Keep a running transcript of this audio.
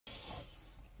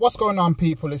What's going on,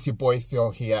 people? It's your boy Theo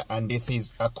here, and this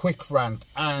is a quick rant.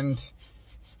 And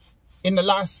in the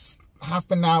last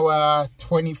half an hour,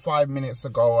 25 minutes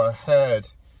ago, I heard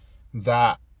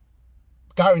that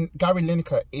Gary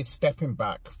Lineker is stepping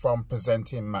back from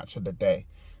presenting Match of the Day.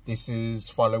 This is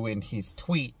following his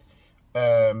tweet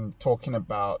talking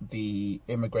about the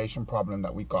immigration problem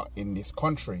that we got in this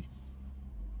country.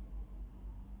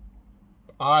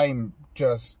 I'm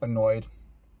just annoyed.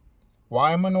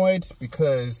 Why I'm annoyed?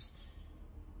 Because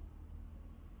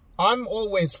I'm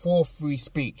always for free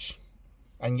speech.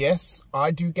 And yes,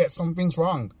 I do get some things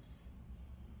wrong.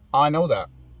 I know that.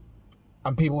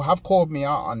 And people have called me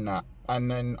out on that.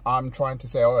 And then I'm trying to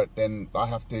say, all right, then I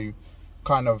have to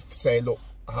kind of say, look,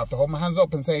 I have to hold my hands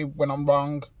up and say when I'm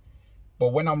wrong.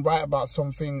 But when I'm right about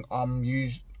something, I'm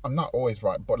not always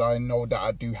right, but I know that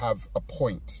I do have a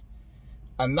point.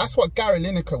 And that's what Gary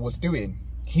Lineker was doing.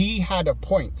 He had a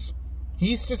point.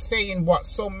 He's just saying what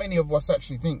so many of us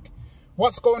actually think.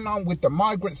 What's going on with the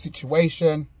migrant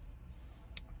situation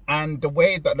and the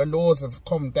way that the laws have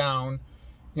come down,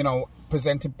 you know,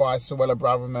 presented by Suella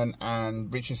Braverman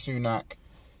and Richard Sunak.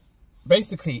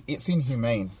 Basically, it's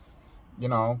inhumane, you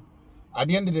know. At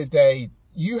the end of the day,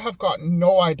 you have got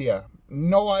no idea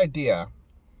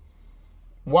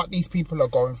what these people are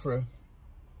going through.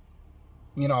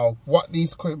 You know, what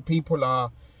these people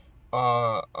are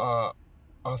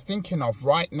thinking of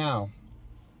right now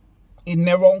in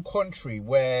their own country,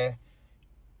 where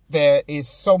there is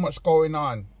so much going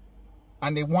on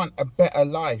and they want a better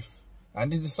life,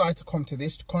 and they decide to come to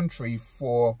this country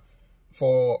for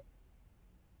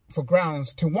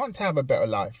grounds to want to have a better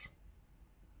life,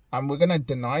 and we're going to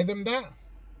deny them that?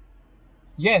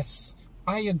 Yes,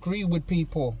 I agree with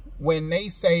people when they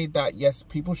say that, yes,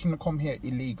 people shouldn't come here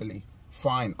illegally.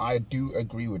 Fine, I do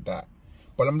agree with that.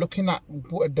 But I'm looking at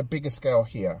the bigger scale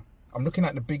here. I'm looking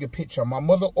at the bigger picture. My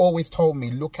mother always told me,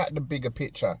 look at the bigger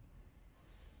picture.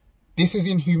 This is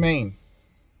inhumane.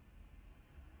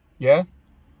 Yeah?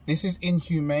 This is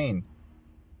inhumane.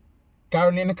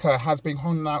 Gary Lineker has been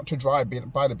hung out to dry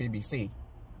by the BBC.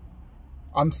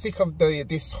 I'm sick of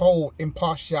this whole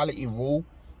impartiality rule.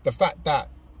 The fact that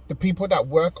the people that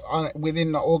work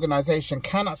within the organisation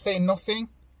cannot say nothing.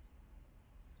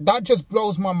 That just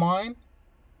blows my mind.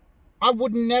 I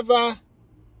would never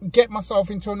get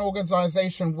myself into an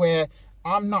organisation where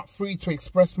I'm not free to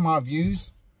express my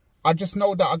views. I just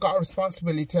know that I got a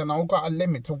responsibility and I've got a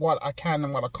limit to what I can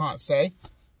and what I can't say.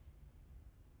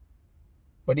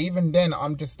 But even then,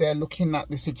 I'm just there looking at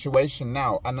the situation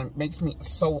now, and it makes me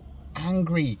so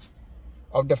angry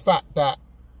of the fact that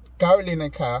Gary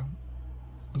Lineker,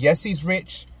 yes, he's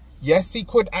rich. Yes, he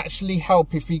could actually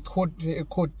help if he could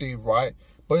do, right?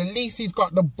 But at least he's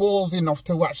got the balls enough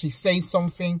to actually say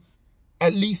something.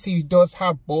 At least he does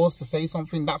have balls to say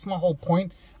something. That's my whole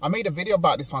point. I made a video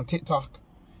about this on TikTok,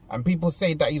 and people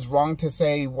say that he's wrong to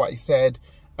say what he said.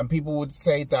 And people would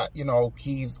say that, you know,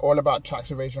 he's all about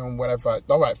tax evasion and whatever.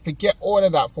 All right, forget all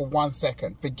of that for 1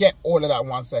 second. Forget all of that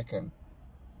 1 second.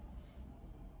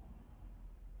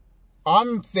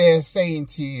 I'm there saying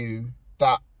to you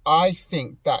that I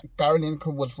think that Gary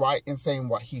Lineker was right in saying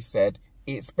what he said.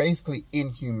 It's basically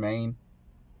inhumane.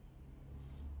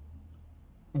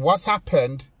 What's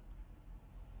happened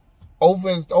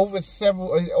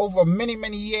over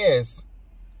many years,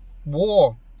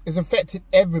 war has affected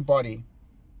everybody,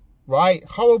 right?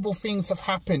 Horrible things have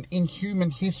happened in human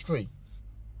history.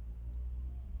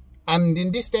 And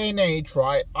in this day and age,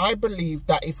 right, I believe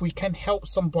that if we can help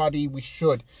somebody, we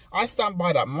should. I stand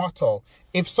by that motto.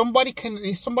 If somebody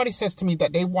says to me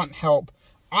that they want help,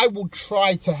 I will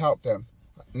try to help them.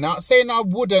 Not saying I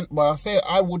wouldn't, but I say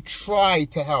I would try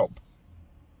to help.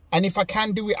 And if I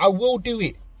can do it, I will do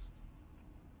it.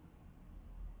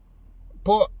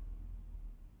 But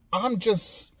I'm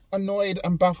just annoyed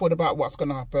and baffled about what's going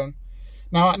to happen.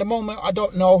 Now, at the moment, I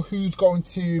don't know who's going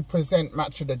to present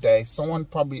Match of the Day. Someone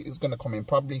probably is going to come in.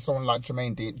 Probably someone like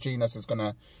Jermaine Genius is going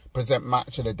to present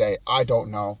Match of the Day. I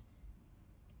don't know.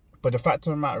 But the fact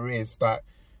of the matter is that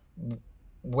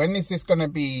when is this going to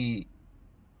be...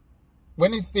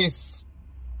 When is this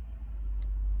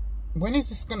going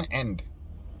to end?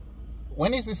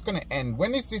 When is this going to end?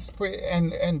 When is this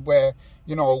end where,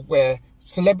 you know, where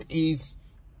celebrities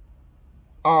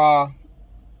are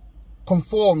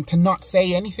conformed to not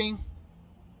say anything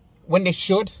when they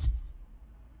should?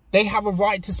 They have a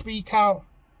right to speak out.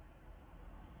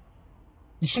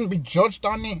 You shouldn't be judged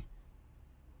on it.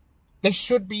 They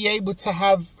should be able to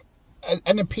have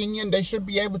an opinion. They should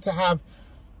be able to have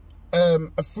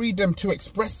a freedom to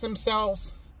express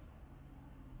themselves.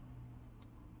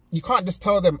 You can't just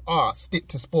tell them, stick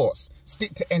to sports,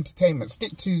 stick to entertainment,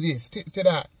 stick to this, stick to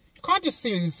that. You can't just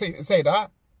say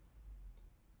that,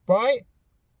 right?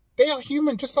 They are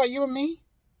human just like you and me.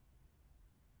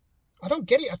 I don't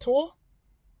get it at all.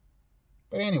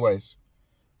 But anyways,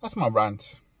 that's my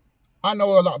rant. I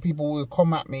know a lot of people will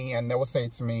come at me and they will say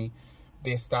to me,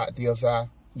 this, that, the other.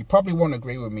 You probably won't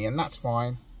agree with me, and that's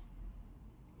fine.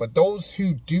 But those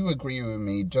who do agree with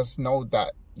me, just know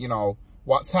that, you know,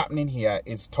 what's happening here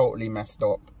is totally messed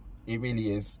up. It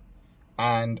really is.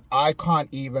 And I can't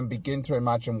even begin to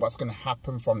imagine what's going to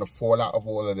happen from the fallout of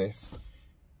all of this.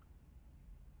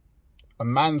 A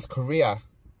man's career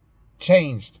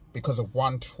changed because of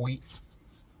one tweet.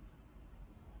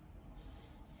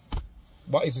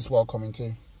 What is this world coming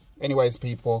to? Anyways,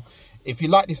 people, if you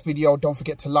like this video, don't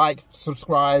forget to like,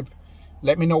 subscribe.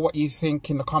 Let me know what you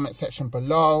think in the comment section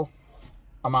below.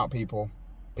 I'm out, people.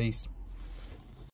 Peace.